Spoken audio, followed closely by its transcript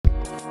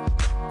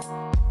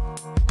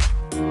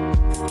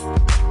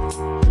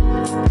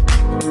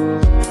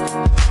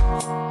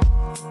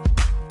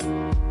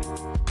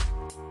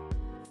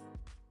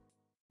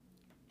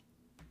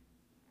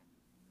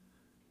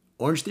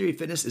Orange Theory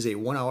Fitness is a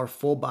 1-hour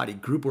full-body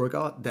group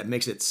workout that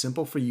makes it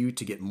simple for you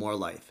to get more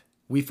life.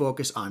 We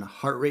focus on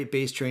heart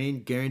rate-based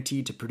training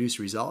guaranteed to produce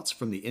results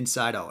from the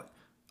inside out.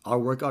 Our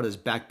workout is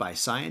backed by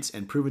science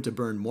and proven to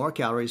burn more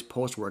calories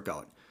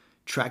post-workout.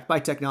 Tracked by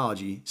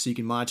technology so you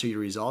can monitor your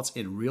results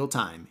in real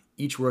time.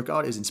 Each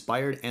workout is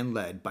inspired and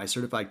led by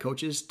certified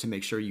coaches to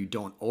make sure you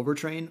don't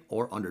overtrain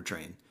or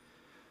undertrain.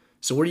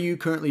 So what are you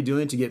currently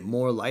doing to get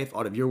more life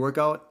out of your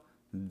workout?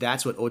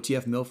 That's what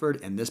OTF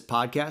Milford and this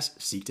podcast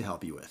seek to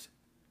help you with.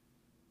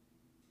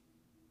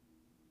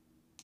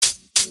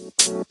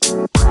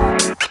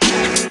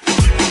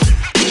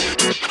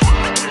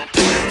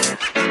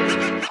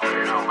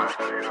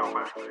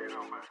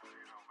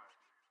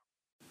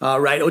 All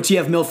right,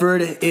 OTF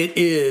Milford, it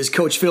is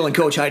Coach Phil and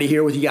Coach Heidi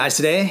here with you guys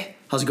today.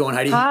 How's it going,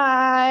 Heidi?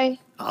 Hi.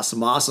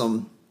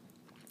 Awesome.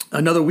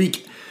 Another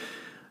week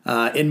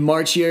in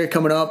March here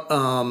coming up.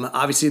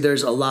 Obviously,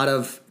 there's a lot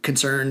of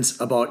concerns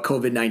about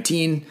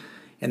COVID-19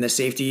 and the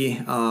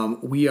safety.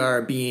 We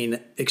are being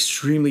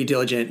extremely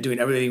diligent, doing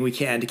everything we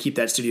can to keep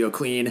that studio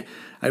clean.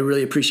 I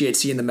really appreciate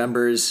seeing the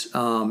members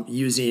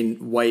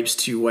using wipes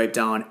to wipe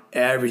down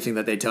everything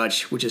that they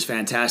touch, which is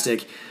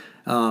fantastic.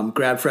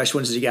 Grab fresh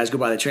ones as you guys go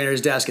by the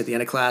trainer's desk at the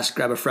end of class.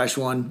 Grab a fresh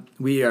one.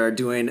 We are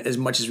doing as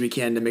much as we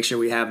can to make sure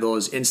we have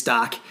those in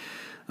stock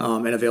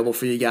and available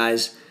for you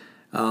guys.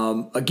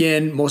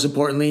 Again, most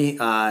importantly,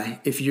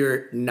 if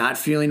you're not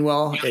feeling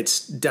well,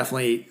 it's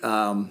definitely,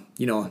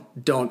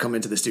 don't come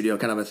into the studio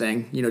kind of a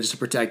thing, just to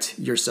protect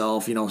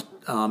yourself,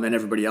 and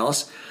everybody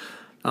else.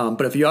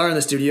 But if you are in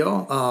the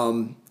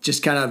studio,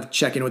 just kind of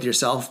check in with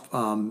yourself,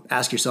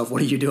 ask yourself,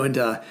 what are you doing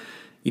to,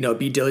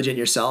 be diligent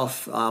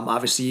yourself?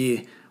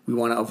 Obviously we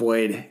want to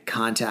avoid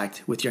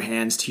contact with your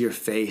hands to your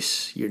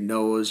face, your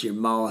nose, your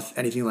mouth,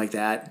 anything like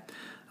that.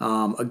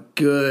 A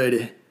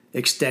good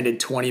extended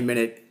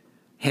 20-minute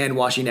hand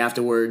washing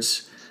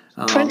afterwards.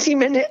 20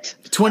 minute.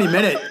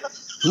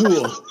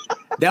 Ooh,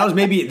 that was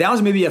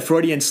maybe a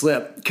Freudian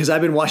slip because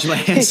I've been washing my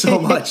hands so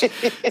much.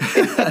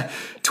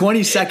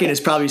 20 second is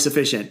probably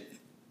sufficient.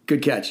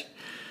 Good catch.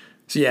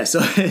 So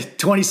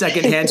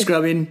 20-second hand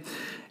scrubbing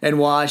and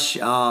wash,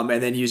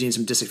 and then using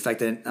some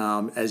disinfectant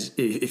as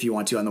if you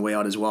want to on the way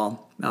out as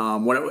well.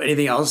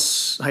 Anything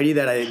else, Heidi,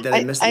 that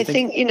I missed? I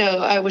think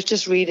I was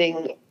just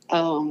reading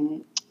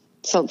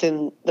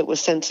something that was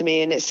sent to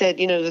me, and it said,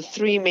 the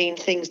three main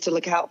things to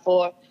look out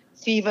for: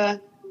 fever,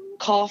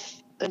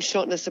 cough, and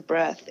shortness of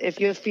breath. If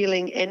you're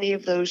feeling any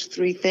of those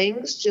three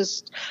things,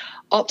 just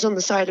opt on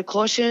the side of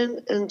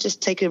caution and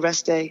just take a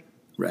rest day.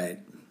 Right.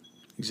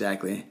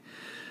 Exactly.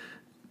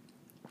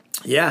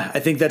 Yeah, I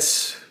think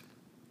that's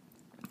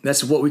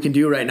what we can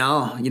do right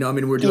now.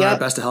 We're doing our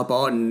best to help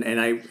out, and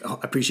I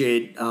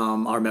appreciate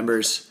our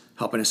members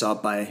helping us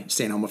out by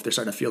staying home if they're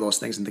starting to feel those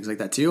things and things like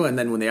that too. And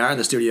then when they are in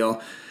the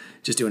studio,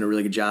 just doing a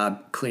really good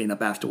job cleaning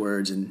up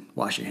afterwards and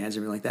washing your hands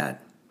and everything like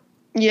that.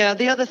 Yeah,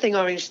 the other thing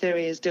Orange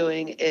Theory is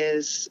doing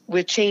is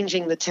we're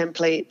changing the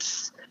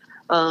templates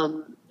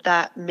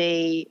that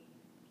may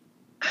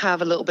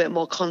have a little bit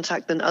more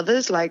contact than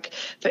others. Like,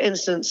 for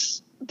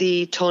instance,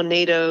 the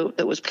tornado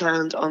that was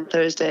planned on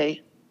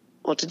Thursday,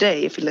 or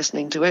today, if you're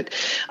listening to it,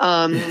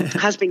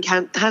 has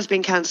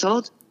been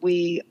cancelled.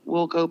 We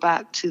will go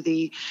back to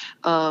the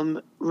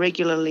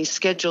regularly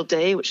scheduled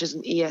day, which is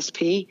an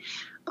ESP.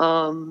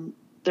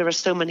 There are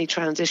so many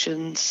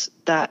transitions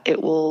that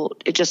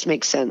it just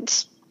makes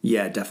sense.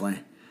 Yeah, definitely.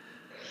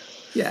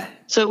 Yeah.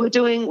 So we're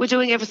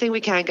doing everything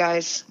we can,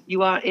 guys.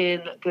 You are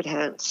in good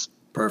hands.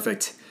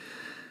 Perfect.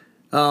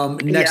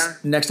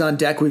 Next on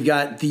deck, we've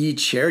got the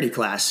charity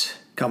class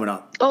coming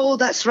up. Oh,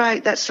 that's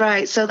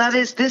right. So that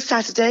is this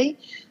Saturday.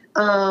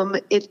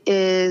 It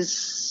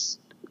is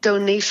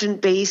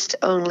donation-based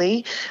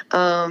only.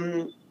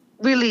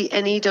 Really,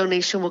 any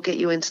donation will get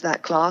you into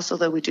that class,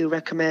 although we do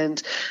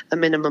recommend a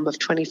minimum of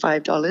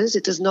 $25.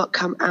 It does not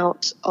come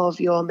out of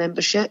your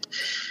membership,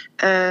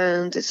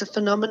 and it's a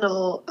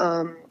phenomenal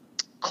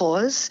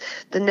cause.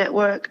 The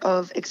Network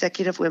of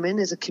Executive Women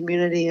is a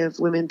community of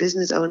women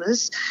business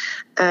owners,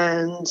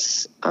 and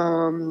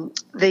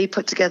they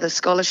put together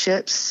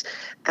scholarships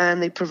and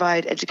they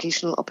provide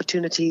educational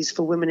opportunities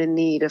for women in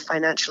need of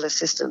financial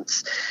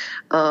assistance.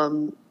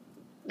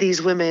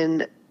 These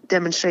women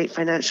demonstrate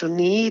financial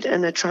need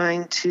and are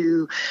trying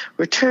to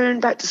return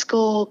back to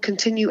school,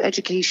 continue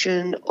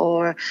education,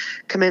 or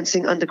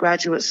commencing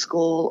undergraduate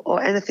school,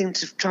 or anything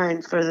to try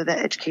and further their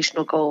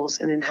educational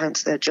goals and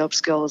enhance their job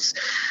skills.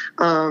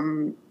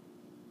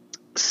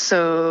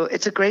 So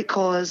it's a great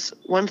cause.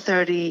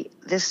 1:30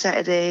 this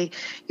Saturday.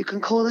 You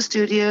can call the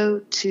studio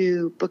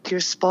to book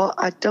your spot.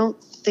 I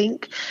don't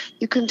think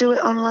you can do it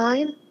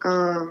online.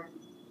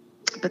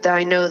 But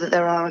I know that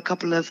there are a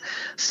couple of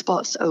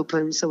spots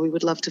open, so we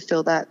would love to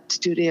fill that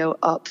studio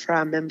up for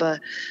our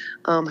member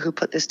who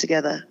put this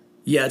together.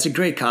 Yeah, it's a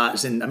great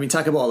cause. And,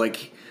 talk about,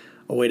 like,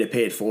 a way to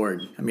pay it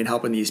forward.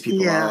 Helping these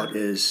people out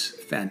is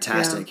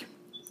fantastic. Yeah.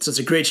 So it's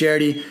a great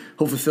charity.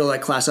 Hopefully fill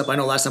that class up. I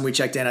know last time we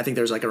checked in, I think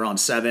there was, like, around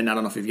 7. I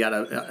don't know if you've got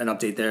an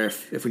update there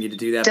if we need to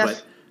do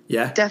that.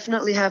 Yeah.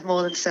 Definitely have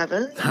more than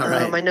 7. All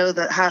right. I know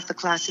that half the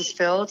class is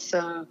filled,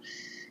 so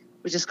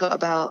we just got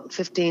about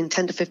 10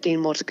 to 15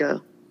 more to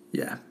go.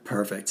 Yeah,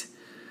 perfect.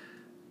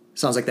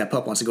 Sounds like that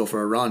pup wants to go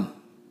for a run.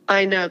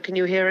 I know. Can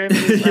you hear him?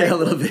 He's Yeah, a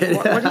little bit.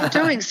 What are you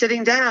doing?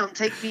 Sitting down.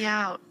 Take me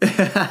out.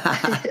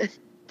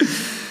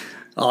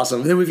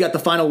 Awesome. Then we've got the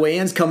final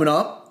weigh-ins coming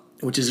up,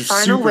 which is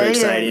Final super weigh-ins.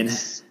 exciting.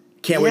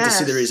 Can't wait to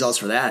see the Yes. results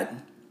for that.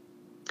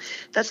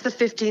 That's the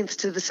 15th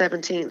to the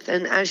 17th.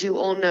 And as you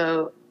all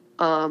know,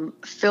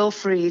 feel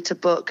free to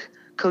book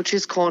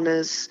coaches'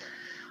 corners,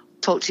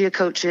 talk to your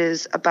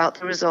coaches about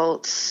the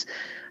results.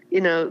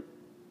 You know,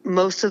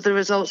 most of the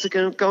results are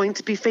going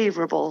to be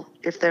favorable.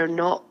 If they're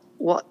not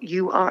what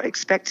you are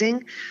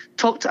expecting,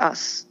 talk to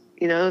us.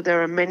 You know,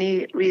 there are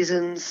many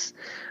reasons,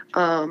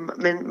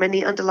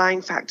 many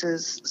underlying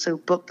factors. So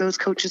book those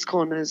coaches'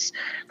 corners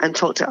and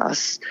talk to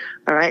us.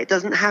 All right. It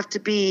doesn't have to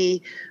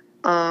be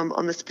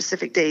on the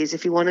specific days.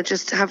 If you want to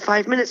just have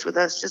 5 minutes with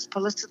us, just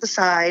pull us to the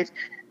side.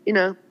 You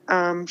know,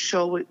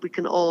 sure, we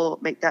can all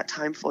make that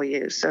time for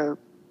you. So.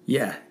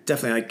 Yeah,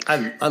 definitely.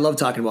 I love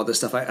talking about this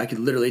stuff. I could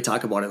literally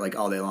talk about it like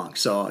all day long.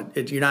 So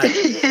you're not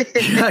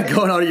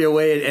going out of your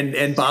way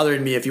and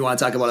bothering me if you want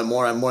to talk about it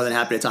more. I'm more than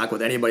happy to talk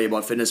with anybody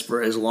about fitness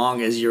for as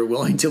long as you're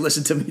willing to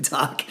listen to me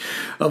talk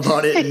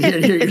about it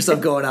and hear your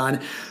stuff going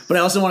on. But I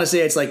also want to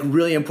say it's like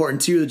really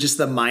important too, just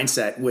the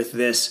mindset with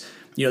this.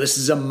 You know, this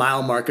is a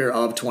mile marker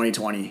of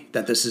 2020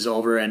 that this is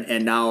over,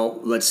 and now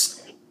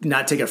let's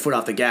not take our foot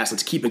off the gas.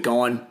 Let's keep it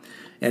going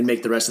and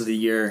make the rest of the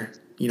year,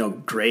 you know,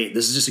 great.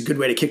 This is just a good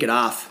way to kick it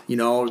off, you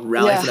know,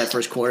 rally for that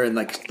first quarter, and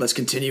like, let's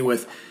continue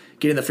with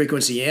getting the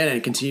frequency in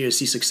and continue to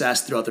see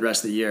success throughout the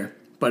rest of the year.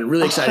 But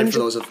really excited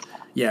for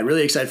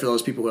really excited for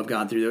those people who have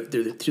gone through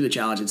the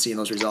challenge and seeing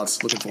those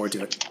results. Looking forward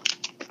to it.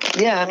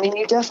 Yeah, I mean,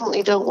 you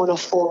definitely don't want to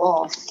fall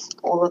off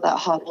all of that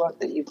hard work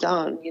that you've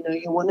done. You know,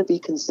 you want to be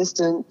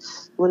consistent.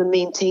 You want to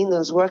maintain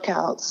those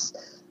workouts.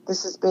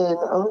 This has been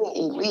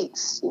only 8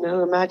 weeks. You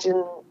know,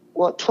 imagine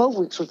what 12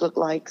 weeks would look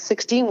like,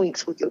 16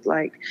 weeks would look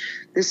like.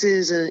 This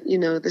is the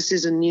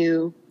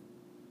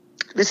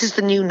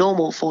new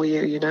normal for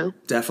you, you know?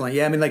 Definitely.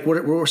 Yeah. I mean, like,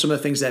 what were some of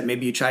the things that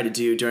maybe you tried to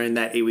do during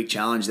that 8-week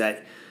challenge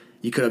that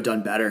you could have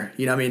done better?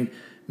 You know, I mean,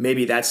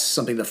 maybe that's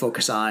something to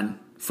focus on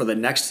for the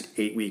next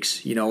 8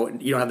 weeks. You know,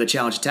 you don't have the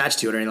challenge attached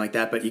to it or anything like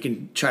that, but you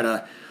can try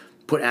to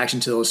put action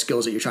to those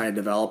skills that you're trying to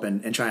develop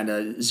and trying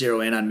to zero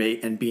in on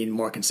and being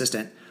more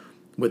consistent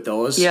with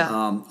those. Yeah.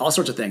 All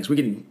sorts of things. We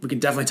can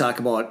definitely talk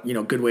about, you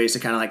know, good ways to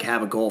kind of like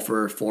have a goal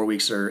for 4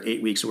 weeks or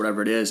 8 weeks or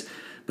whatever it is,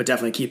 but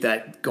definitely keep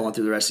that going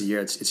through the rest of the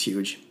year. It's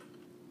huge.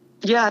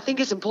 Yeah, I think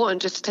it's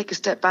important just to take a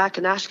step back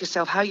and ask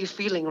yourself how you're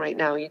feeling right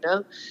now, you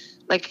know?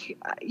 Like,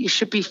 you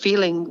should be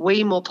feeling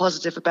way more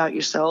positive about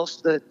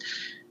yourself, that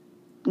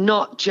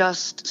not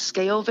just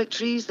scale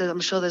victories.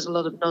 I'm sure there's a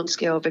lot of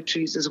non-scale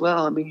victories as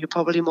well. I mean, you're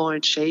probably more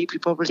in shape. You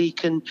probably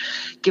can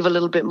give a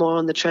little bit more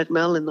on the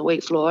treadmill and the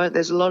weight floor.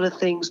 There's a lot of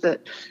things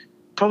that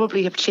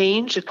probably have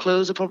changed. Your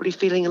clothes are probably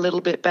feeling a little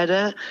bit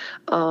better.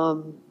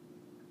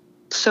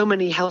 So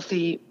many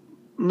healthy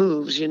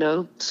moves, you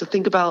know? So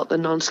think about the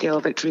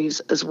non-scale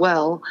victories as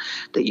well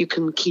that you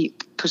can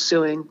keep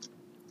pursuing.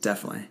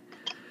 Definitely.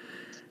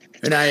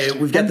 And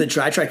we've got the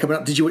dry try coming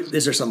up.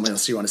 Is there something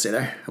else you want to say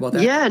there about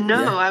that? Yeah,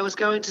 no, I was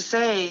going to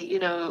say, you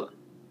know,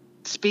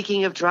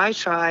 speaking of dry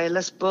try,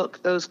 let's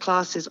book those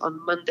classes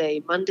on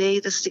Monday. Monday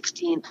the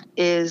 16th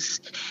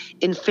is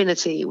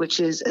Infinity,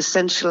 which is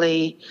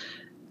essentially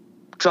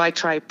dry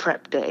try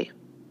prep day.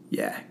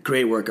 Yeah,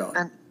 great workout.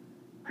 And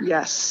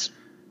yes.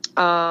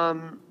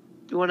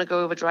 You want to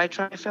go over dry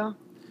try, Phil?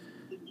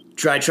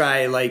 Dry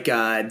try, like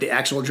the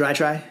actual dry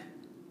try?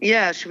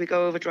 Yeah, should we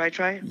go over dry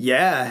try?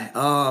 Yeah.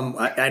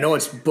 I know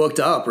it's booked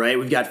up, right?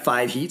 We've got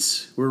 5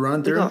 heats we're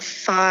running through. We've got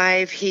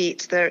 5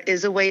 heats. There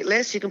is a wait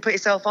list you can put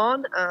yourself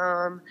on.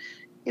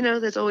 You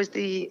know, there's always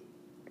the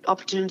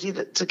opportunity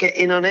to get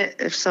in on it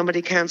if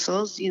somebody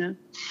cancels, you know.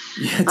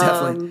 Yeah,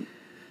 definitely.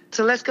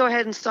 So let's go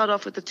ahead and start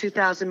off with the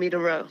 2,000-meter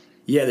row.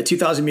 Yeah, the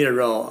 2,000-meter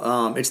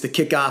row. It's the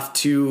kickoff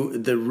to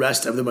the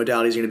rest of the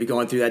modalities you're going to be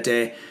going through that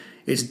day.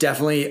 It's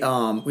definitely, you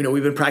know,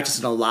 we've been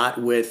practicing a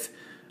lot with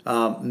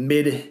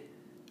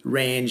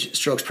mid-range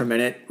strokes per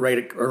minute,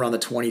 right around the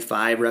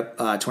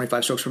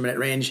 25 strokes per minute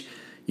range.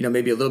 You know,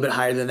 maybe a little bit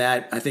higher than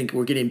that. I think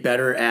we're getting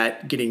better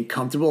at getting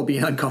comfortable,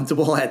 being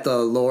uncomfortable at the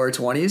lower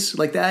 20s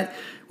like that,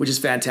 which is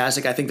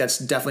fantastic. I think that's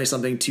definitely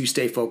something to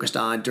stay focused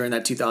on during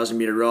that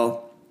 2,000-meter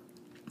row.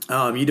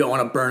 You don't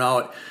want to burn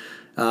out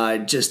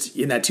just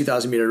in that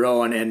 2,000-meter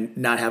row and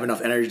not have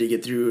enough energy to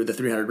get through the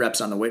 300 reps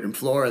on the weight room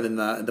floor and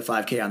then the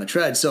 5K on the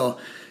tread. So,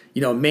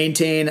 you know,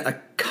 maintain a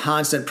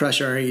constant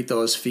pressure underneath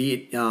those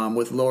feet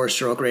with lower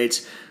stroke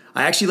rates.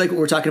 I actually like what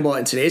we're talking about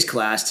in today's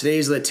class.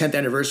 Today's the 10th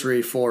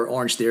anniversary for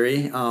Orange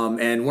Theory.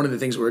 And one of the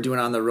things we're doing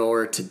on the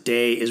rower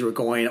today is we're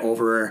going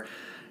over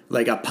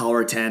like a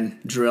power 10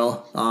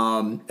 drill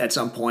at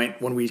some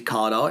point when we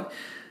call it out.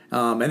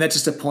 And that's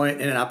just a point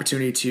and an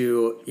opportunity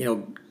to, you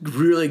know,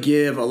 really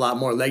give a lot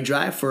more leg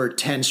drive for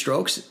 10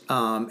 strokes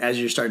as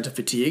you're starting to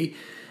fatigue.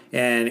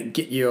 and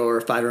get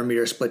your 500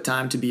 meter split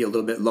time to be a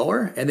little bit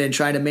lower, and then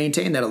try to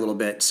maintain that a little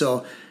bit.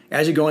 So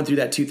as you're going through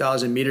that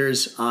 2,000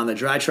 meters on the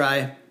dry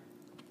try,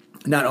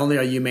 not only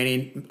are you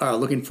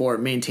looking for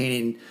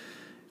maintaining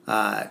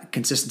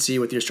consistency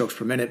with your strokes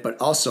per minute, but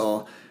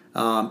also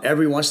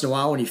every once in a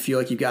while when you feel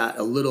like you've got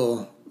a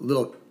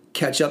little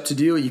catch up to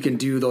do, you can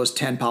do those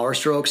 10 power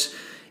strokes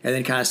and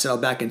then kind of settle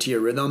back into your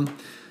rhythm.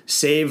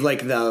 Save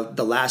like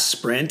the last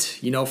sprint,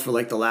 for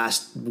like the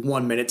last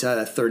 1 minute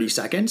to 30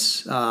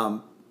 seconds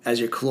as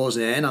you're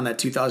closing in on that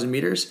 2,000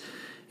 meters,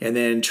 and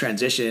then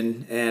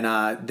transition, and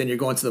then you're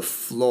going to the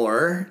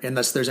floor.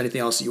 Unless there's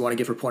anything else that you want to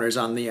give for pointers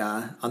on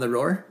the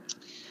rower.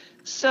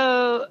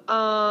 So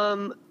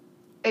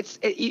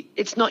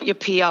it's not your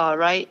PR,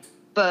 right?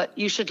 But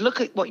you should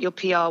look at what your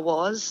PR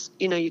was.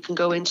 You can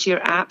go into your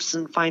apps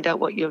and find out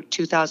what your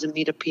 2,000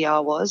 meter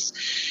PR was,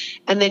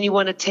 and then you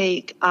want to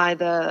take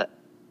either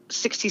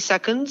 60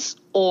 seconds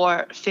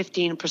or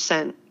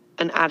 15%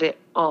 and add it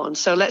on.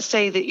 So let's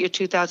say that your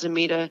 2,000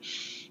 meter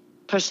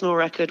personal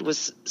record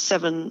was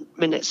 7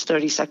 minutes,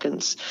 30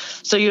 seconds.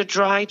 So your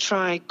dry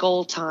try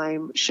goal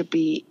time should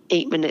be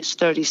 8 minutes,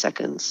 30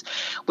 seconds,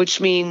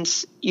 which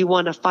means you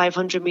want a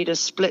 500 meter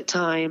split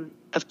time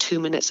of 2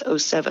 minutes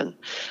 07,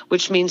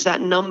 which means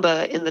that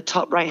number in the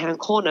top right-hand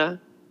corner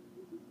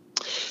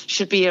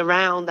should be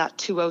around that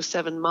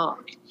 207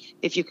 mark.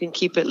 If you can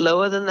keep it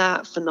lower than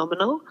that,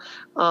 phenomenal.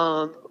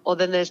 Or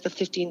then there's the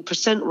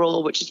 15%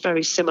 rule, which is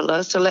very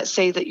similar. So let's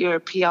say that your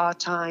PR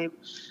time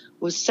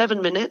was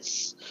 7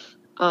 minutes.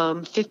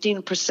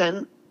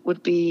 15%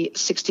 would be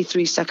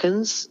 63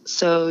 seconds.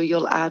 So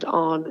you'll add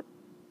on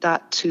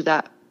that to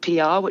that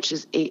PR, which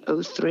is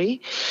 8:03,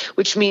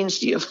 which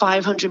means your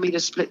 500 meter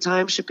split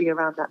time should be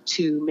around that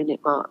 2 minute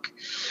mark.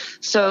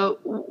 So,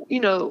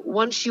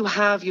 once you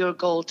have your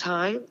goal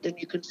time, then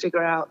you can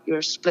figure out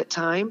your split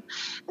time,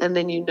 and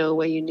then you know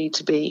where you need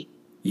to be.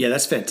 Yeah,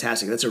 that's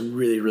fantastic. That's a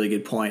really, really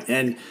good point.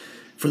 And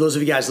for those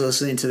of you guys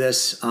listening to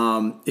this,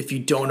 if you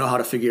don't know how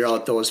to figure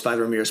out those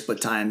 500 meter split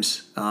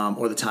times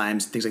or the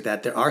times, things like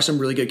that, there are some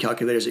really good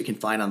calculators that you can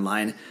find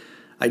online.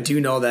 I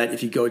do know that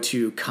if you go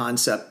to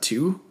Concept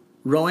 2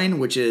 Rowing,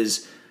 which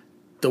is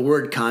the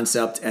word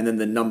concept and then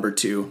the number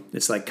 2,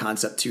 it's like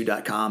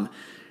concept2.com.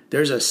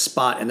 There's a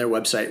spot in their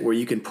website where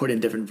you can put in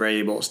different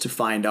variables to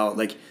find out,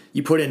 like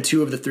you put in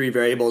 2 of the 3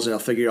 variables and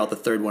it'll figure out the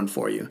third one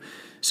for you.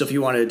 So if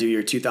you want to do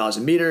your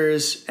 2,000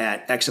 meters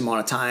at X amount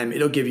of time,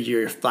 it'll give you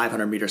your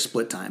 500 meter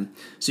split time.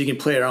 So you can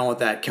play around with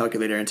that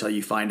calculator until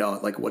you find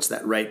out like what's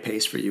that right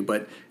pace for you.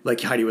 But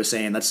like Heidi was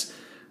saying, it's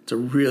a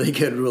really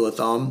good rule of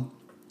thumb.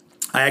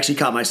 I actually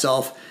caught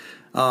myself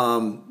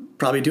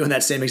probably doing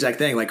that same exact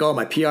thing. Like, oh,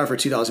 my PR for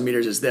 2,000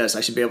 meters is this.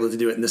 I should be able to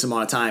do it in this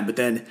amount of time. But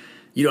then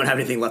you don't have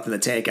anything left in the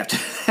tank after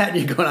that.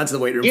 You're going onto the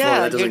weight room floor.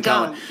 That doesn't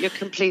count. You're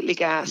completely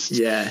gassed.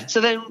 Yeah. So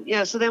then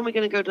we're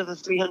going to go to the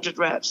 300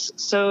 reps.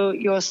 So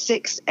your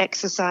 6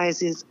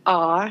 exercises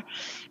are,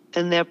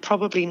 and they're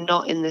probably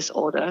not in this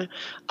order,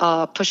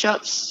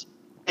 push-ups,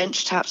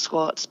 bench tap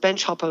squats,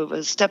 bench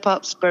hopovers,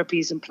 step-ups,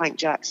 burpees, and plank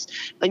jacks.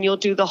 And you'll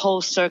do the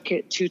whole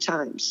circuit 2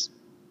 times.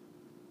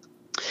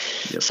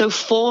 Yep. So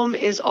form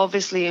is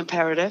obviously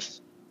imperative,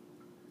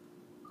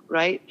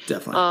 right?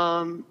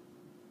 Definitely.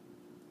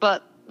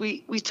 But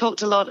we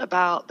talked a lot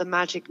about the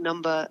magic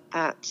number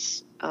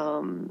at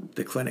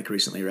the clinic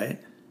recently,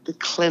 right? The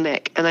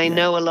clinic. And I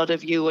know a lot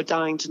of you were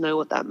dying to know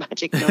what that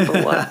magic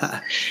number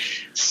was.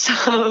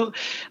 So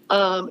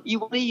you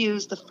want to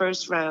use the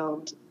first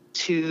round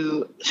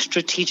to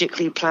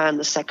strategically plan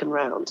the second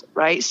round,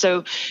 right?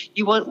 So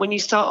when you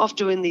start off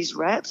doing these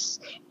reps,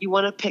 you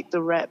want to pick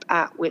the rep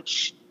at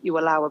which you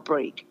allow a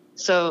break.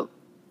 So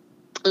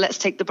let's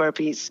take the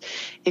burpees.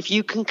 If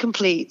you can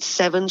complete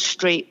 7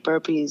 straight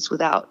burpees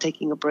without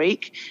taking a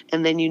break,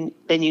 and then you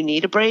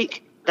need a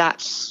break,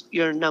 that's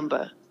your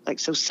number. Like,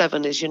 so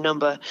 7 is your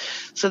number.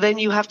 So then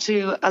you have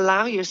to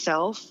allow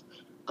yourself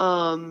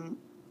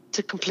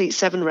to complete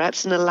 7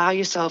 reps and allow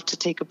yourself to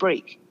take a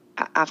break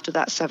after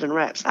that 7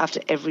 reps, after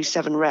every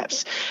 7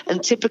 reps.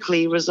 And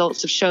typically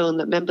results have shown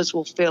that members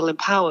will feel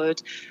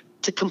empowered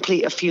to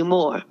complete a few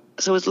more.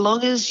 So as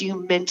long as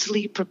you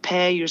mentally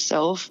prepare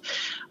yourself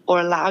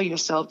or allow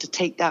yourself to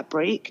take that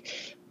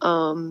break,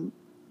 you'll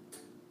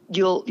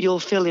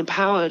feel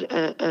empowered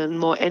and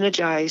more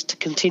energized to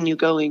continue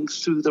going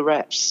through the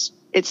reps.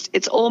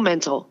 It's all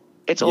mental.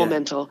 It's all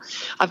mental.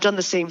 I've done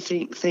the same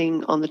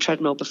thing on the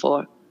treadmill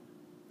before.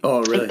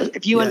 Oh, really?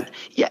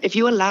 If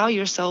you allow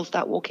yourself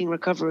that walking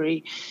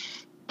recovery,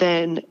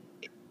 then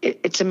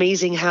it's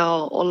amazing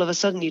how all of a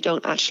sudden you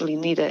don't actually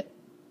need it.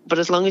 But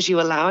as long as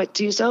you allow it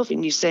to yourself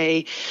and you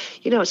say,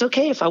 it's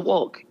okay if I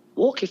walk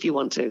if you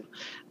want to.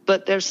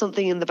 But there's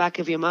something in the back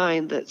of your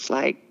mind that's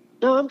like,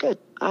 no, I'm good.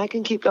 I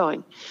can keep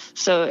going.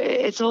 So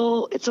it's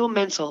all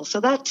mental. So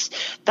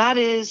that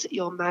is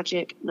your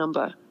magic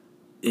number.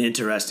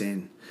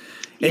 Interesting.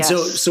 And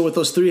so with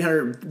those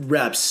 300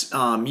 reps,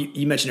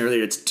 you mentioned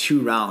earlier it's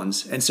 2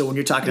 rounds. And so when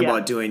you're talking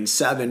about doing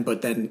 7,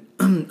 but then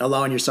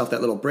allowing yourself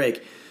that little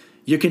break,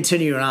 you're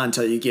continuing on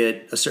until you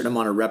get a certain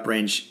amount of rep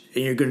range,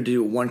 and you're going to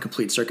do 1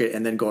 complete circuit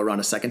and then go around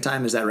a second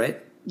time. Is that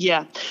right?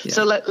 Yeah. Yeah.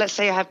 So let's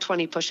say I have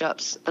 20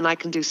 push-ups and I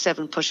can do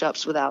 7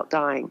 push-ups without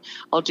dying.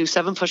 I'll do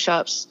 7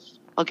 push-ups.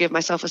 I'll give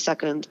myself a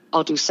second.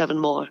 I'll do 7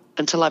 more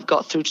until I've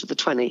got through to the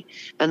 20.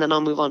 And then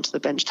I'll move on to the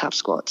bench tap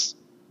squats.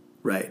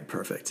 Right.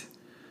 Perfect.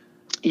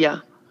 Yeah.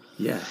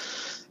 Yeah.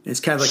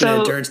 It's kind of like an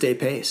endurance day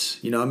pace.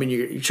 You know, I mean,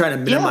 you're trying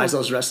to minimize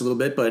those rests a little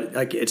bit, but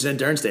like it's an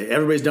endurance day.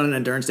 Everybody's done an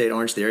endurance day at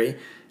Orange Theory.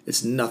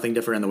 It's nothing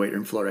different on the weight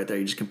room floor right there.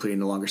 You're just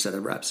completing a longer set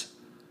of reps.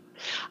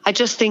 I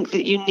just think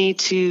that you need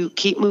to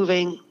keep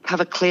moving,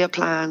 have a clear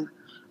plan,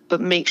 but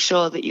make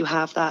sure that you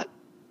have that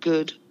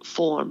good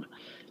form,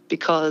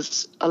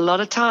 because a lot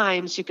of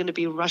times you're going to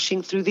be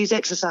rushing through these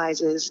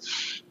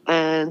exercises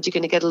and you're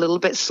going to get a little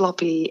bit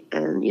sloppy,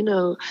 and, you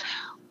know,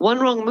 one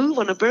wrong move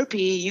on a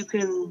burpee, you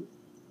can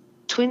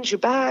twinge your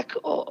back,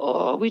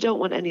 or we don't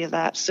want any of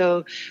that.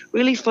 So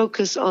really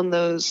focus on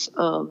those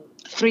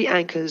 3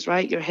 anchors,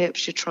 right? Your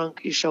hips, your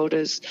trunk, your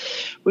shoulders.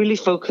 Really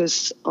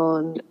focus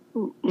on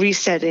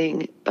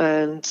resetting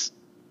and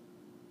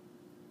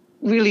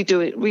really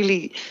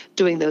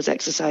doing those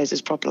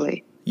exercises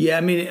properly. Yeah,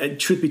 I mean,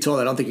 truth be told,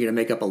 I don't think you're going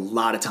to make up a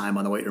lot of time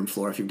on the weight room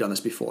floor if you've done this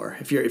before.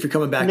 If you're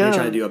coming back and you're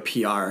trying to do a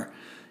PR,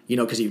 you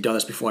know, because you've done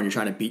this before and you're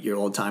trying to beat your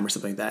old time or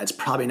something like that, it's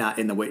probably not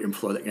in the weight room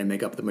floor that you're going to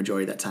make up the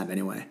majority of that time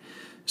anyway.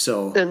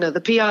 So no,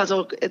 the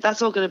PRs,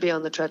 that's all going to be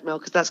on the treadmill,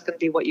 because that's going to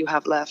be what you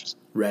have left.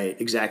 Right,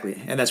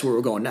 exactly, and that's where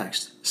we're going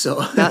next.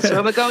 So that's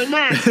where we're going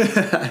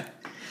next.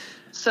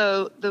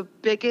 So the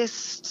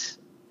biggest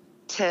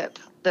tip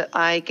that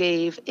I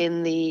gave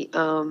in the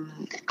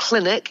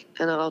clinic,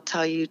 and I'll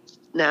tell you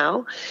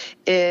now,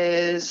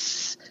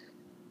 is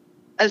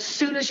as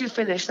soon as you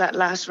finish that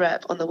last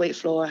rep on the weight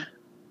floor,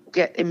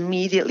 get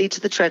immediately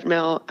to the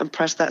treadmill and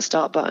press that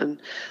start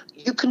button.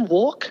 You can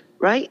walk,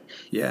 right?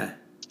 Yeah.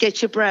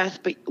 Get your breath,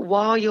 but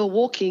while you're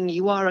walking,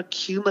 you are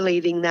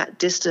accumulating that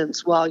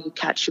distance while you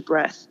catch your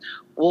breath.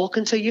 Walk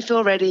until you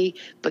feel ready,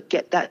 but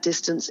get that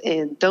distance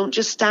in. Don't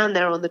just stand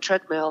there on the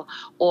treadmill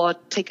or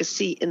take a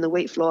seat in the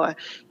weight floor.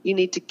 You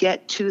need to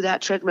get to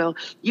that treadmill.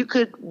 You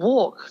could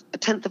walk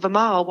 1/10 of a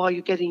mile while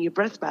you're getting your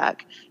breath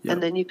back,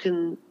 and then you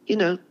can, you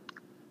know,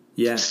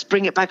 just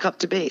bring it back up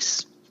to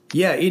base.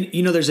 Yeah,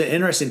 you know, there's an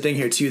interesting thing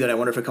here too that I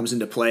wonder if it comes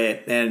into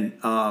play, and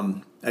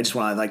I just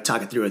want to like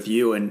talk it through with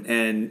you,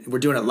 and we're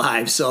doing it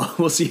live, so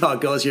we'll see how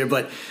it goes here,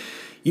 but.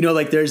 You know,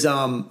 like there's, I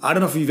don't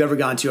know if you've ever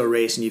gone to a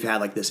race and you've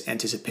had like this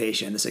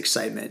anticipation, this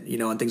excitement, you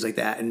know, and things like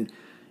that. And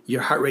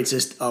your heart rate's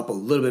just up a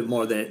little bit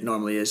more than it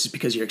normally is just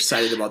because you're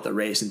excited about the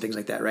race and things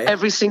like that, right?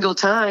 Every single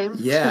time.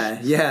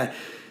 Yeah.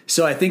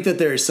 So I think that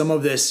there's some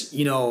of this,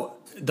 you know,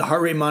 the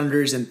heart rate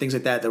monitors and things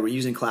like that we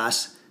use in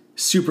class,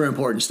 super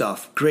important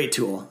stuff, great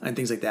tool and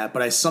things like that.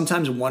 But I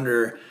sometimes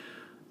wonder,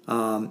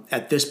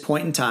 at this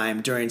point in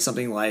time during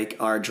something like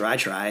our dry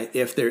try,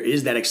 if there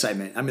is that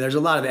excitement. I mean, there's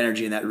a lot of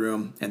energy in that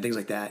room and things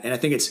like that. And I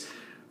think it's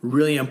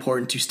really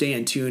important to stay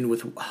in tune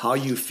with how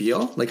you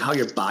feel, like how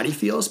your body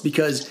feels,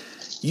 because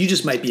you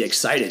just might be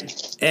excited.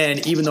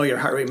 And even though your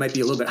heart rate might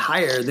be a little bit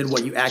higher than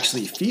what you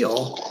actually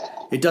feel,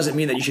 it doesn't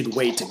mean that you should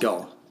wait to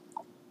go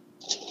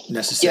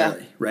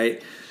necessarily,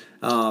 right?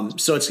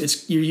 So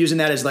it's you're using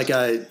that as like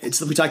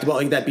we talked about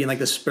like that being like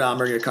the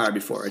speedometer in your car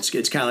before. It's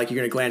kind of like you're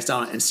going to glance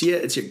down and see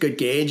it. It's your good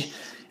gauge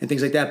and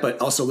things like that, but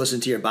also listen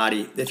to your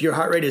body. If your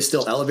heart rate is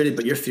still elevated,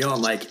 but you're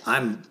feeling like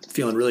I'm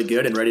feeling really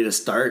good and ready to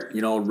start,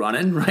 you know,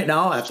 running right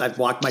now. I've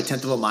walked my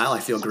 1/10 of a mile. I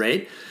feel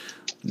great.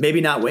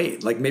 Maybe not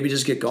wait, like maybe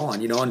just get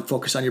going, you know, and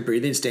focus on your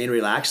breathing, staying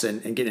relaxed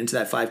and get into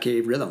that 5K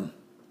rhythm.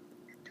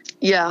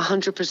 Yeah,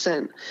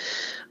 100%.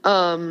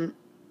 And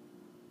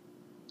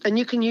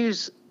you can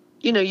use,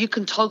 you know, you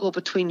can toggle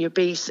between your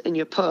base and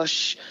your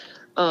push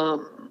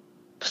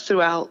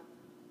throughout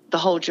the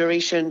whole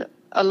duration.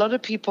 A lot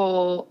of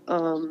people,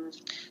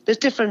 there's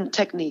different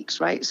techniques,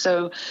 right?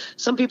 So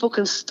some people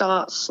can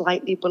start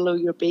slightly below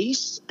your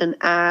base and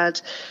add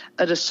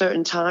at a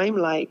certain time,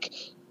 like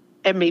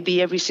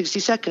maybe every 60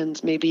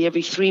 seconds, maybe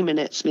every 3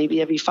 minutes,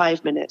 maybe every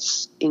 5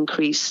 minutes,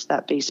 increase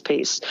that base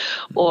pace.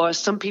 Or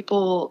some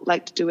people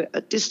like to do it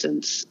at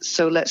distance.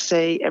 So let's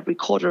say every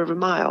 1/4 of a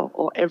mile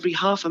or every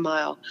 1/2 a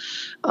mile,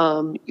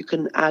 you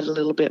can add a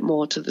little bit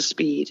more to the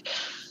speed.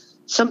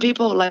 Some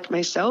people, like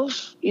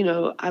myself, you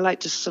know, I like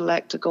to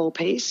select a goal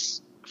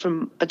pace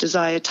from a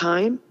desired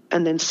time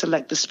and then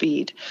select the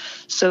speed.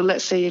 So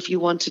let's say if you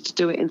wanted to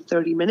do it in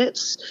 30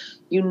 minutes,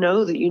 you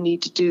know that you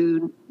need to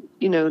do,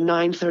 you know,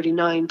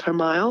 9:39 per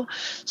mile.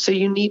 So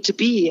you need to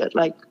be at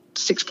like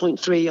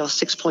 6.3 or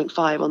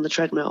 6.5 on the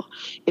treadmill.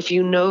 If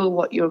you know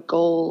what your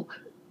goal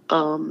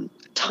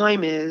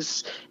time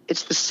is,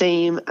 it's the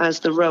same as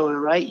the rower,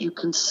 right? You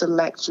can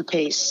select your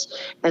pace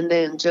and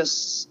then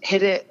just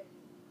hit it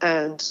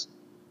and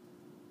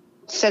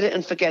set it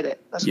and forget it.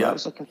 That's what I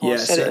was looking for. Yeah,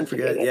 set it and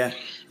forget it. Yeah,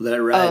 let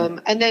it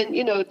ride. And then,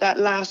 you know, that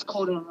last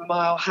 1/4 of a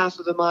mile, 1/2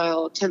 of a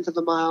mile, 1/10 of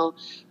a mile,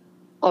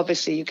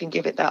 obviously you can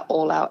give it that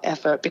all-out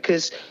effort,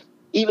 because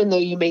even though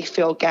you may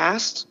feel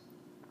gassed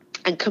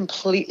and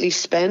completely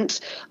spent,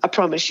 I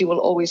promise you will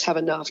always have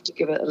enough to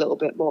give it a little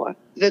bit more.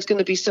 There's going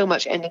to be so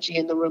much energy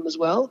in the room as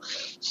well.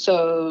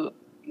 So,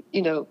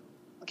 you know,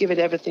 give it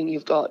everything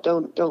you've got.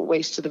 Don't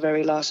waste to the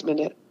very last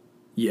minute.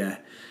 Yeah.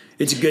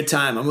 It's a good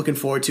time. I'm looking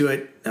forward to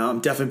it.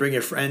 Definitely bring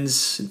your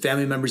friends and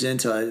family members in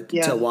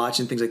to watch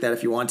and things like that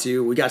if you want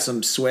to. We got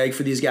some swag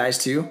for these guys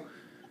too.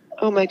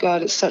 Oh my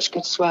God, it's such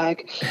good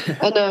swag.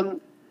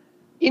 And,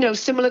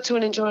 similar to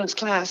an endurance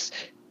class,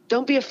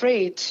 don't be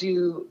afraid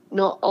to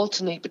not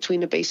alternate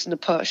between a base and a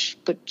push,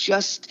 but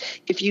just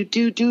if you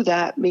do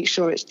that, make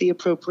sure it's the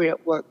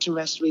appropriate work to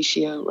rest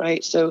ratio,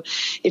 right? So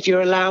if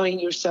you're allowing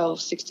yourself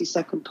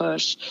 60-second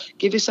push,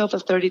 give yourself a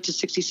 30 to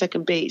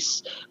 60-second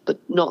base, but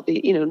not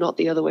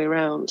the other way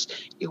around.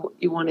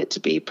 You want it to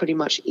be pretty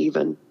much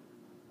even.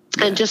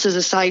 Yeah. And just as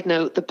a side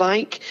note, the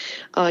bike,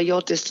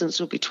 your distance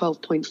will be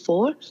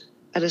 12.4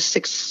 at a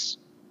 6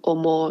 or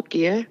more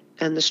gear,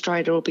 and the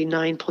Strider will be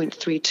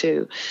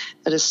 9.32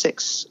 at a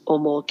 6 or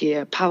more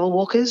gear. Power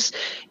walkers,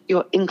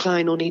 your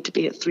incline will need to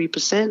be at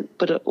 3%,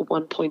 but at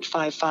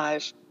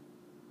 1.55.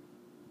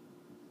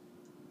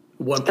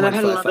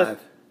 1.55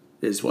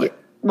 is what?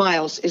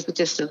 Miles is the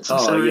distance. I'm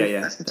sorry.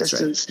 Yeah. That's the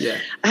distance. Right. Yeah.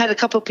 I had a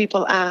couple of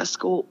people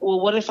ask, well,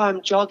 what if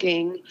I'm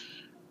jogging,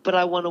 but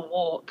I want to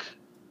walk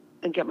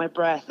and get my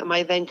breath? Am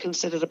I then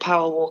considered a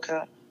power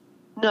walker?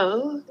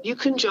 No, you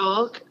can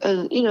jog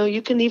and,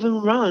 you can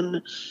even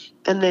run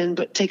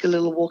but take a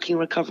little walking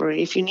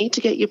recovery. If you need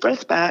to get your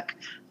breath back,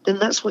 then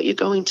that's what you're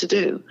going to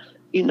do.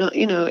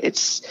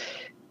 It's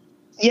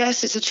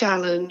a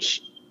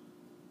challenge,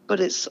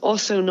 but it's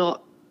also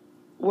not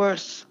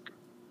worth,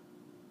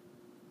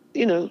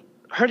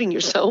 hurting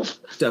yourself.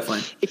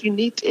 Definitely. If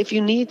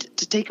you need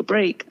to take a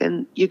break,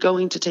 then you're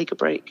going to take a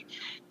break.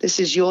 This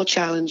is your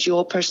challenge,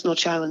 your personal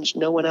challenge,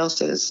 no one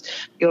else's.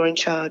 You're in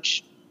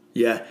charge.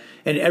 Yeah.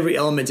 And every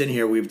element in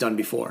here we've done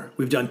before.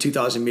 We've done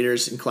 2,000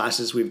 meters in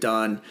classes. We've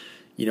done,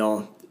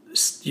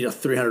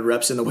 300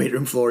 reps in the weight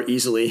room floor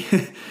easily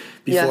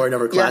before in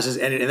other classes.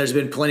 Yeah. And there's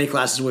been plenty of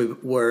classes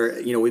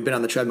where we've been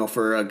on the treadmill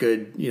for a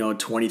good,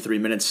 23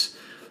 minutes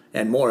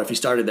and more if you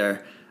started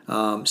there.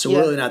 We're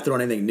really not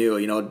throwing anything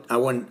new. I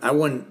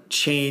wouldn't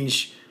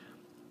change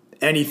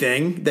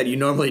anything that you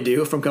normally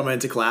do from coming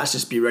into class.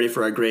 Just be ready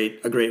for a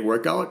great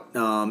workout.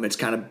 It's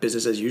kind of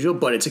business as usual,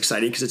 but it's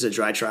exciting because it's a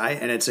dry try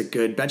and it's a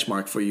good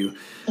benchmark for you.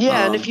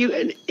 Yeah, and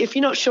if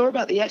you're not sure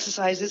about the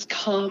exercises,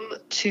 come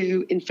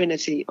to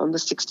Infinity on the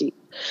 16th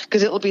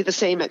because it will be the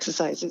same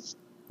exercises.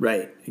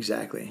 Right,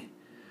 exactly.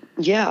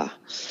 Yeah.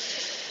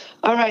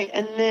 All right,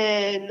 and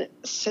then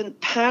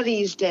St.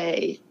 Paddy's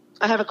Day.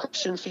 I have a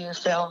question for you,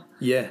 Phil.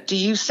 Yeah. Do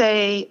you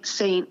say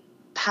St.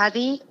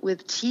 Paddy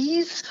with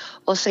T's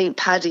or St.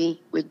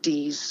 Paddy with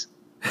D's?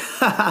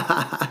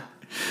 I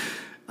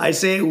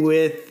say it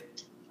with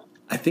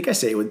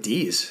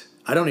D's.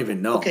 I don't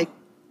even know. Okay,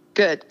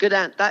 good.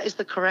 That is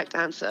the correct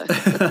answer.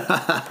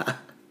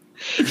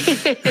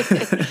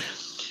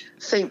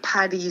 St.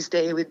 Paddy's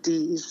Day with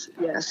D's,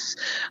 yes.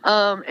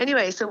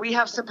 Anyway, so we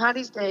have St.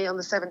 Paddy's Day on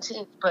the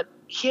 17th, but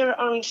here at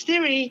Orange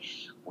Theory,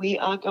 we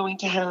are going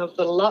to have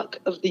the Luck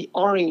of the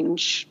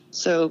Orange.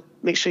 So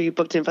make sure you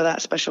booked in for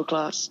that special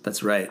class.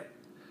 That's right.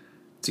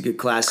 It's a good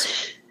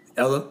class.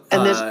 Go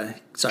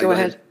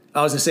ahead.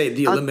 I was going to say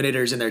the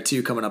Eliminator's in there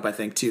too, coming up, I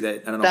think, too.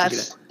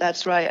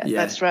 That's right. Yeah.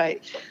 That's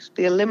right.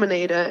 The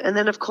Eliminator. And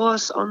then, of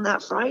course, on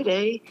that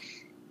Friday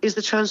is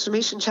the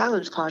Transformation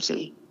Challenge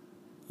party.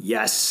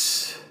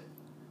 Yes.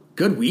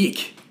 Good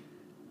week.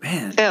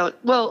 Man. Yeah,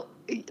 well,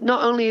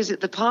 not only is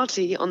it the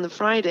party on the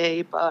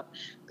Friday, but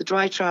the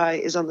dry try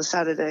is on the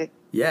Saturday.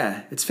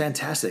 Yeah, it's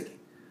fantastic.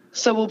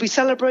 So we'll be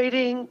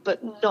celebrating,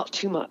 but not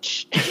too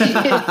much.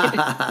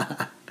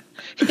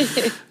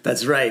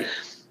 That's right.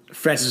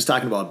 Frances was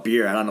talking about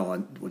beer. I don't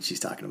know what she's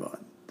talking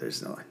about.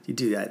 You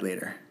do that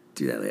later.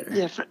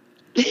 Yeah.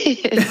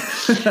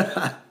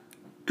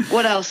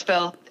 What else,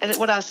 Phil? And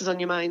what else is on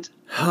your mind?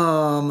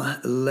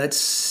 Let's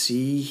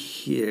see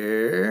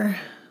here.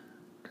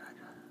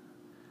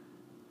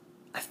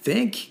 I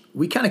think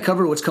we kind of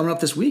covered what's coming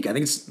up this week. I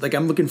think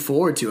I'm looking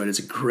forward to it. It's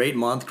a great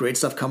month, great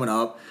stuff coming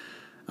up.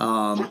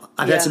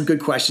 I've had some good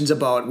questions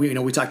about,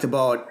 we talked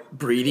about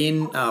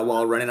breathing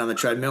while running on the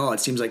treadmill. It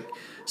seems like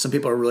some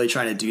people are really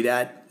trying to do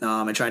that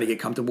and trying to get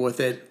comfortable with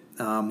it.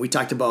 We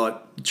talked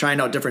about trying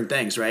out different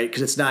things, right?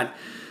 Because it's not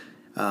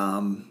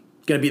going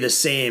to be the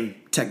same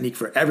technique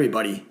for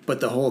everybody,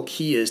 but the whole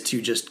key is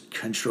to just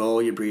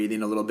control your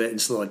breathing a little bit and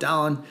slow it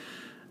down.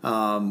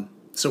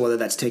 So whether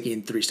that's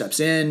taking 3 steps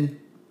in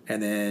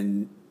and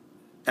then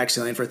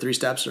exhaling for 3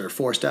 steps or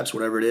 4 steps,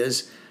 whatever it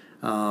is.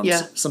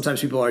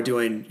 Sometimes people are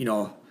doing,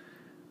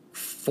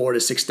 4 to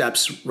 6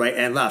 steps right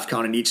and left,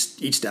 counting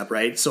each step,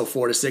 right? So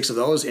 4 to 6 of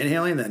those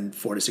inhaling, then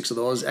 4 to 6 of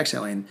those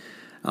exhaling.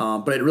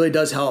 But it really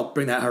does help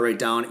bring that heart rate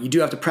down. You do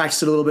have to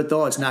practice it a little bit,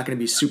 though. It's not going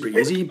to be super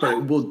easy, but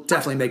it will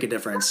definitely make a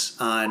difference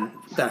on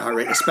that heart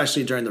rate,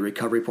 especially during the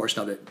recovery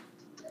portion of it.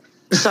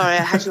 Sorry,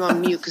 I had you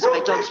on mute because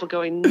my dogs were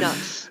going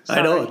nuts. Sorry.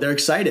 I know. They're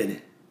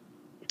excited.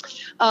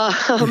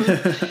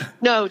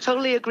 No,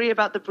 totally agree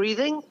about the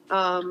breathing.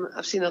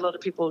 I've seen a lot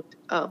of people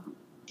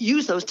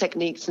use those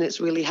techniques, and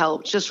it's really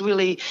helped. Just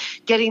really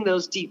getting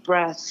those deep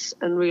breaths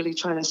and really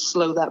trying to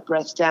slow that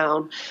breath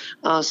down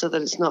so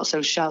that it's not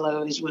so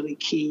shallow is really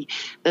key.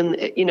 And,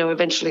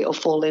 eventually it'll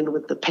fall in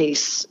with the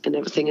pace and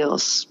everything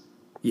else.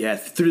 Yeah,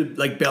 through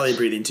like belly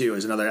breathing too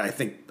is another, I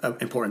think,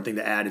 important thing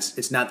to add.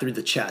 It's not through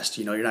the chest.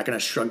 You're not going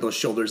to shrug those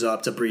shoulders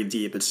up to breathe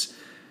deep. It's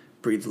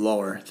breathe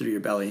lower through your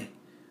belly.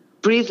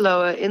 Breathe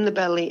lower in the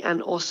belly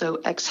and also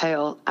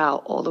exhale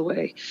out all the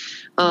way.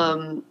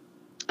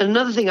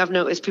 Another thing I've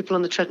noticed people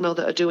on the treadmill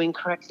that are doing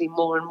correctly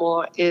more and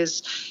more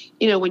is,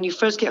 when you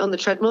first get on the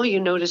treadmill, you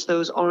notice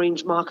those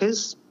orange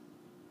markers.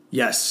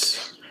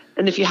 Yes.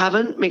 And if you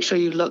haven't, make sure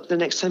you look the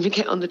next time you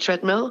get on the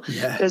treadmill.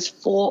 Yeah. There's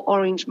 4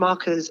 orange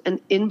markers,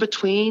 and in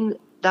between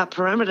that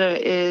parameter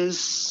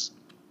is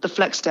the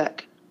flex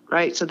deck,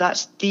 right? So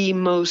that's the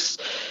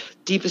most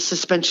deepest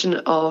suspension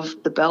of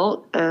the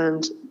belt,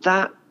 and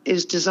that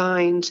is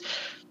designed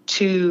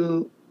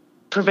to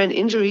prevent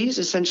injuries,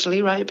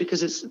 essentially, right?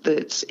 Because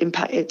it's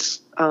impact.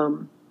 It's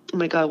oh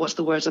my God, what's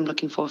the words I'm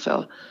looking for,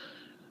 Phil?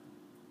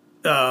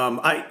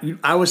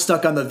 I was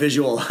stuck on the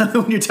visual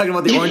when you're talking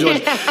about the orange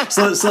ones.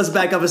 So let's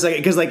back up a second,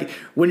 because like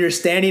when you're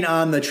standing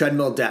on the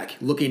treadmill deck,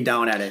 looking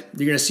down at it,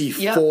 you're gonna see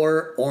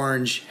 4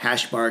 orange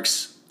hash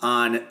marks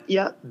on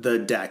the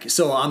deck.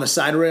 So on the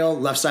side rail,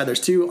 left side,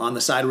 there's 2. On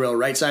the side rail,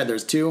 right side,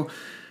 there's 2.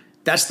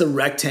 That's the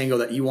rectangle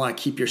that you want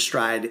to keep your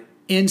stride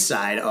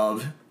inside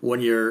of when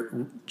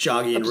you're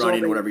jogging,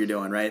 running, whatever you're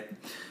doing, right?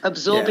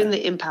 Absorbing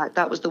the impact.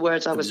 That was the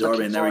words I was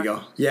looking for. There we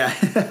go.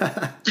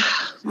 Yeah.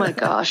 My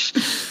gosh.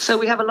 So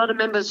we have a lot of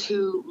members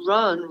who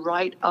run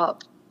right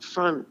up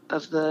front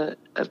of the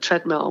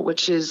treadmill,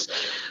 which is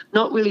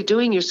not really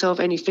doing yourself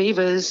any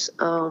favors.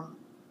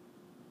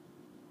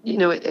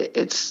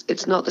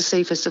 It's not the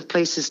safest of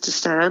places to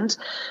stand.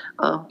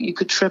 You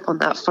could trip on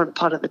that front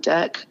part of the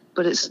deck,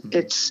 but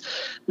it's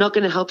not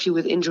going to help you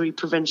with injury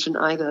prevention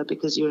either,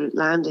 because you're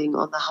landing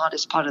on the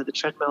hardest part of the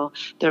treadmill.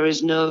 There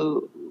is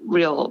no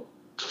real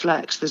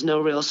flex. There's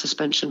no real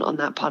suspension on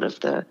that part of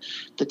the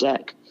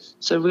deck.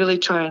 So really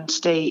try and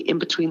stay in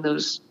between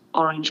those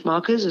orange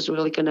markers is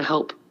really going to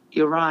help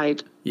your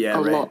ride a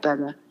lot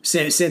better.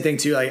 Same thing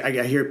too. I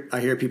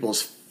hear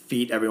people's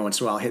feet every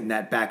once in a while hitting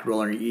that back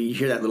roller. You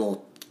hear that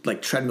little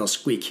like treadmill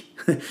squeak.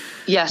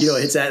 Yes.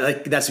 It's that,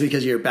 like, that's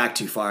because you're back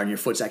too far and your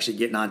foot's actually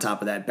getting on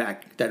top of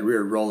that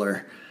rear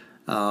roller.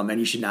 And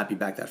you should not be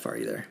back that far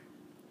either.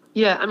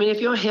 Yeah. I mean, if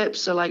your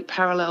hips are like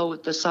parallel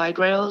with the side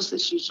rails,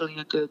 it's usually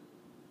a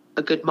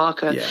good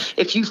marker. Yeah.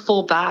 If you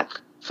fall back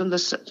from the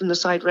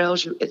side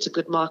rails, it's a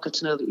good marker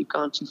to know that you've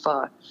gone too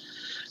far.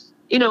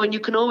 And you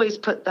can always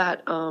put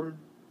that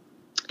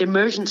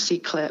emergency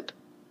clip.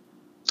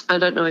 I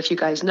don't know if you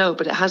guys know,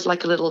 but it has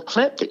like a little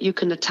clip that you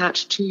can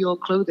attach to your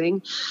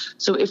clothing.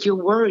 So if you're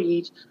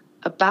worried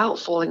about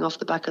falling off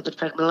the back of the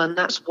treadmill, and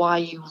that's why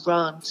you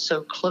run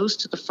so close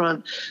to the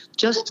front,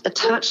 just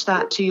attach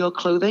that to your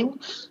clothing,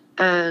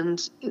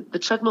 and the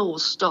treadmill will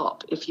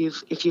stop if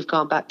you've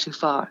gone back too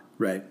far.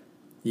 Right.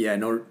 Yeah.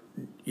 No.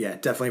 Yeah.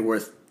 Definitely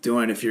worth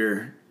doing if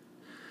you're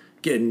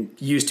getting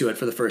used to it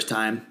for the first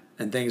time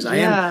and things.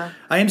 I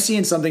am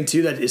seeing something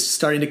too that is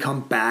starting to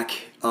come back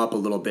up a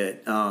little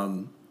bit.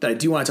 That I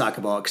do want to talk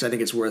about, because I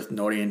think it's worth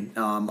noting.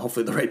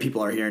 Hopefully the right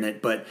people are hearing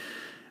it, but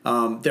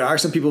there are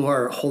some people who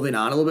are holding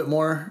on a little bit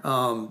more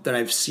that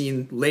I've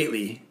seen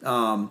lately.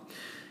 And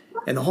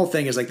the whole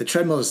thing is like the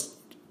treadmill is,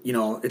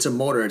 it's a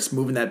motor, it's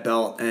moving that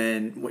belt.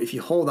 And if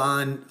you hold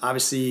on,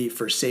 obviously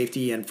for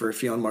safety and for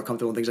feeling more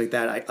comfortable and things like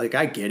that,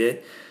 I get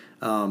it.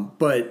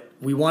 But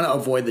we want to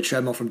avoid the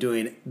treadmill from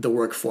doing the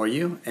work for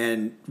you.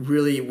 And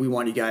really, we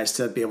want you guys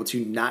to be able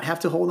to not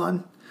have to hold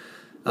on.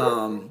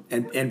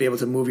 And be able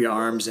to move your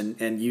arms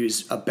and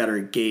use a better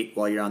gait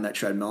while you're on that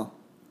treadmill.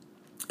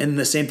 And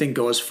the same thing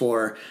goes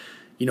for,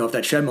 if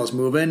that treadmill is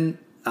moving,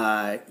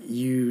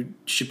 you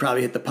should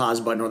probably hit the pause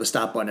button or the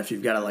stop button if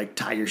you've got to like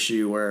tie your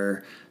shoe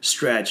or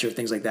stretch or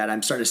things like that.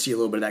 I'm starting to see a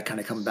little bit of that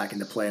kind of coming back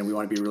into play, and we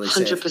want to be really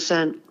safe.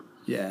 100%.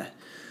 Yeah.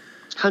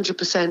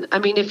 100%. I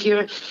mean, if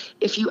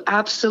you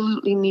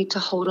absolutely need to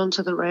hold on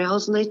to the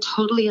rails, and I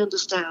totally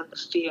understand the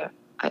fear.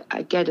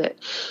 I get it.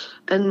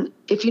 And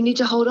if you need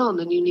to hold on,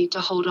 then you need to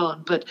hold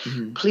on. But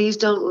please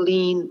don't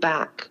lean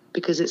back,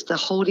 because it's the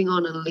holding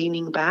on and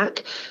leaning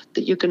back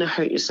that you're going to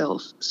hurt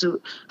yourself.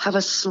 So have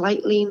a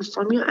slight lean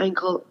from your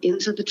ankle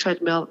into the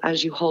treadmill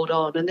as you hold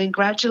on, and then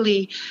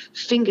gradually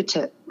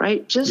fingertip,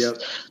 right?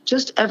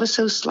 Just ever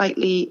so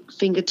slightly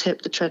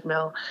fingertip the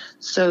treadmill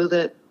so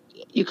that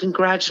you can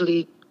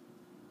gradually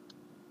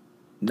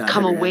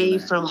come away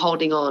from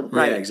holding on.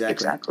 Right, yeah,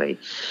 exactly.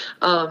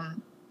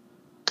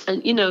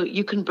 And,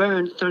 you can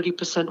burn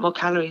 30% more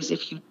calories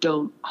if you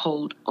don't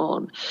hold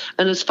on.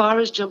 And as far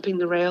as jumping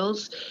the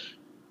rails,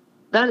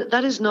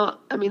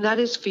 that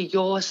is for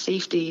your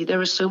safety. There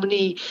are so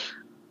many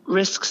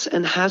risks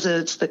and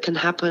hazards that can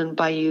happen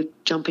by you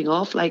jumping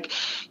off. Like,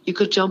 you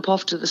could jump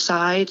off to the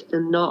side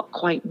and not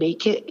quite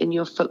make it, and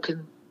your foot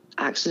can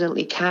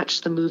accidentally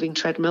catch the moving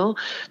treadmill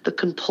that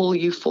can pull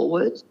you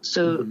forward.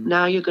 So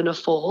now you're going to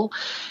fall,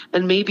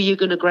 and maybe you're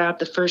going to grab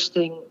the first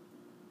thing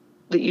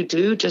that you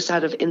do just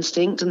out of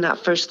instinct, and that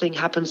first thing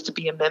happens to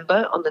be a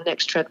member on the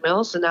next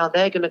treadmill, so now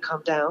they're going to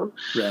come down.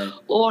 Right.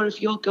 Or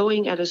if you're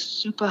going at a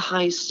super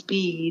high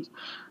speed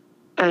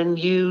and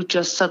you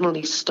just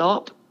suddenly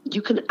stop,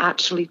 you can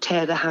actually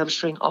tear the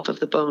hamstring off of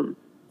the bone,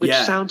 which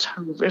sounds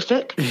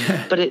horrific,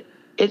 but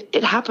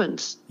it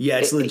happens. Yeah,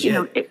 it's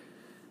legit.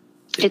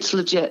 It's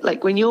legit.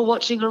 Like when you're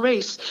watching a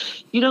race,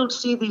 you don't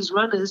see these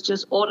runners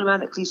just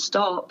automatically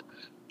stop.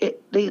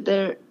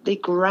 They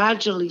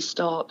gradually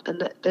stop,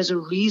 and there's a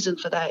reason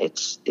for that.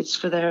 It's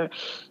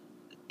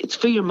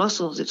for your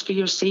muscles. It's for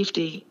your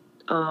safety.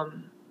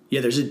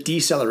 There's a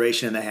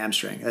deceleration in the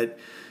hamstring.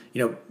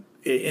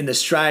 In the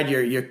stride,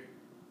 you're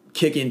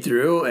kicking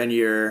through and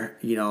you're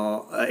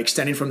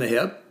extending from the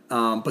hip,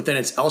 but then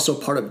it's also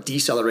part of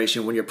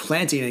deceleration when you're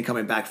planting and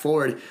coming back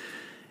forward.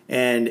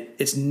 And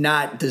it's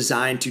not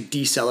designed to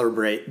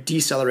decelerate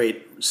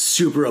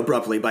super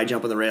abruptly by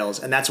jumping the rails.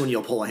 And that's when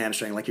you'll pull a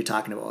hamstring like you're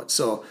talking about.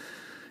 So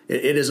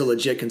it is a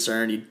legit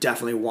concern. You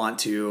definitely want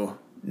to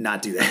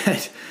not do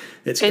that.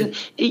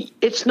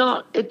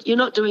 You're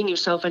not doing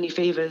yourself any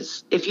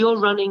favors. If you're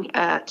running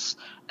at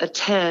a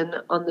 10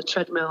 on the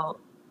treadmill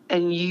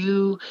and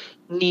you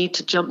need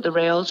to jump the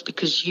rails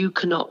because you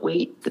cannot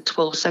wait the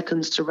 12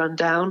 seconds to run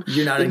down,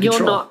 you're not in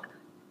control.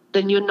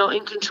 Then you're not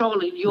in control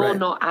and you're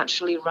not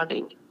actually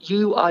running.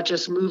 You are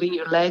just moving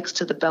your legs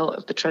to the belt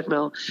of the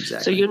treadmill.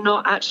 Exactly. So you're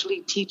not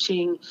actually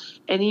teaching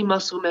any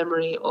muscle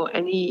memory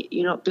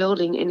you're not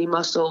building any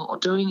muscle or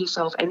doing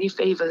yourself any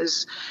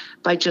favors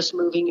by just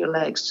moving your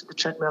legs to the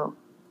treadmill.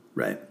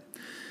 Right.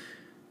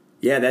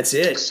 Yeah, that's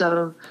it.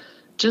 So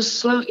just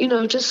slow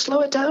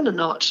it down a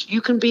notch.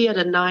 You can be at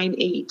a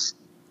 9.8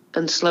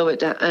 and slow it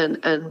down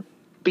and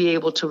be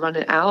able to run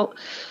it out,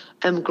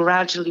 and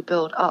gradually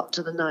build up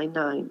to the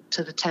 9.9,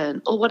 to the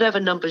 10, or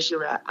whatever numbers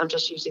you're at. I'm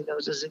just using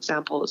those as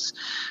examples.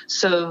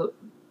 So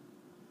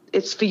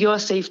it's for your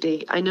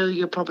safety. I know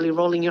you're probably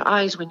rolling your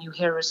eyes when you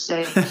hear us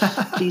say,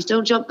 please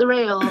don't jump the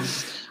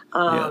rails.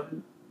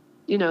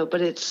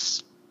 But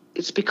it's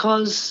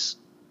because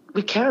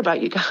we care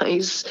about you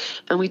guys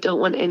and we don't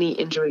want any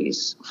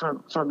injuries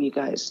from you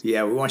guys.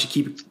 Yeah, we want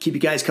you to keep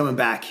you guys coming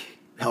back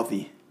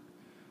healthy.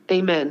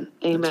 Amen.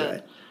 That's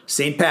right.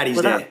 St.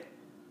 Patty's Day.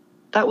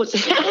 That was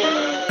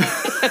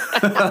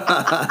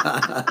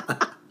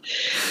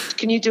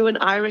Can you do an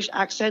Irish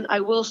accent?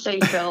 I will say,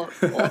 Phil,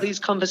 all these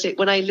conversations,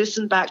 when I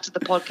listen back to the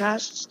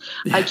podcasts,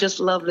 I just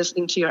love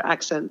listening to your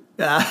accent.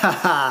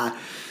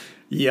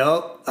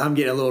 Yup, I'm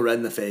getting a little red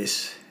in the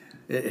face.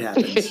 It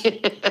happens.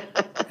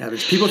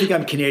 People think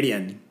I'm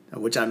Canadian,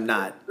 which I'm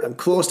not. I'm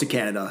close to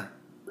Canada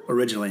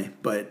originally,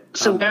 but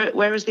so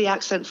where is the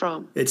accent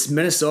from? It's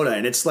Minnesota,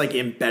 and it's like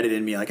embedded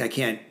in me. Like I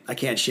can't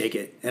shake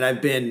it. And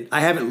I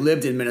haven't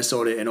lived in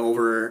Minnesota in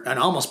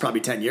almost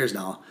probably 10 years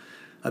now.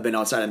 I've been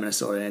outside of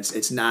Minnesota, and it's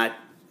just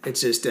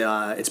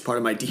part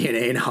of my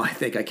DNA now. I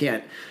think I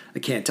can't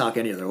talk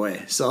any other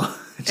way. So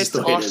it's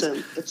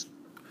awesome.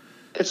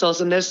 It's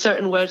awesome. There's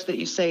certain words that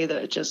you say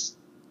that just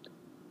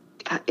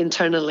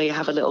internally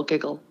have a little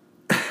giggle.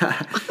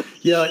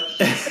 Yeah.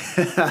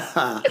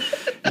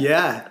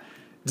 Yeah.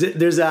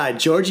 There's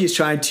Georgie's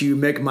trying to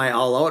make my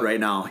all out right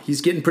now. He's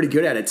getting pretty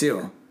good at it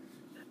too.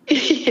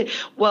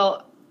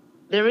 Well,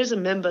 there is a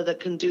member that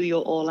can do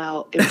your all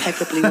out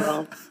impeccably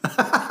well.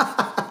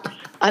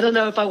 I don't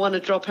know if I want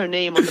to drop her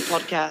name on the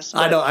podcast.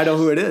 I know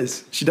who it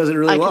is. She does it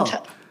really well.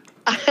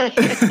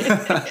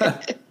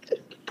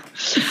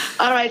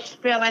 All right,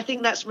 Phil, I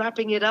think that's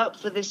wrapping it up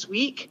for this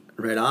week.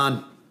 Right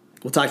on.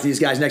 We'll talk to these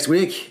guys next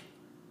week.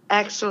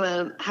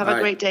 Excellent. Have a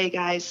great day,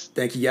 guys.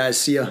 Thank you, guys.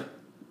 See ya.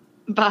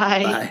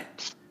 Bye.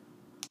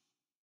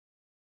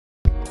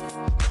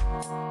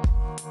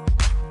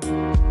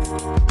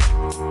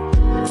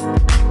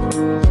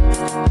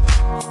 Bye.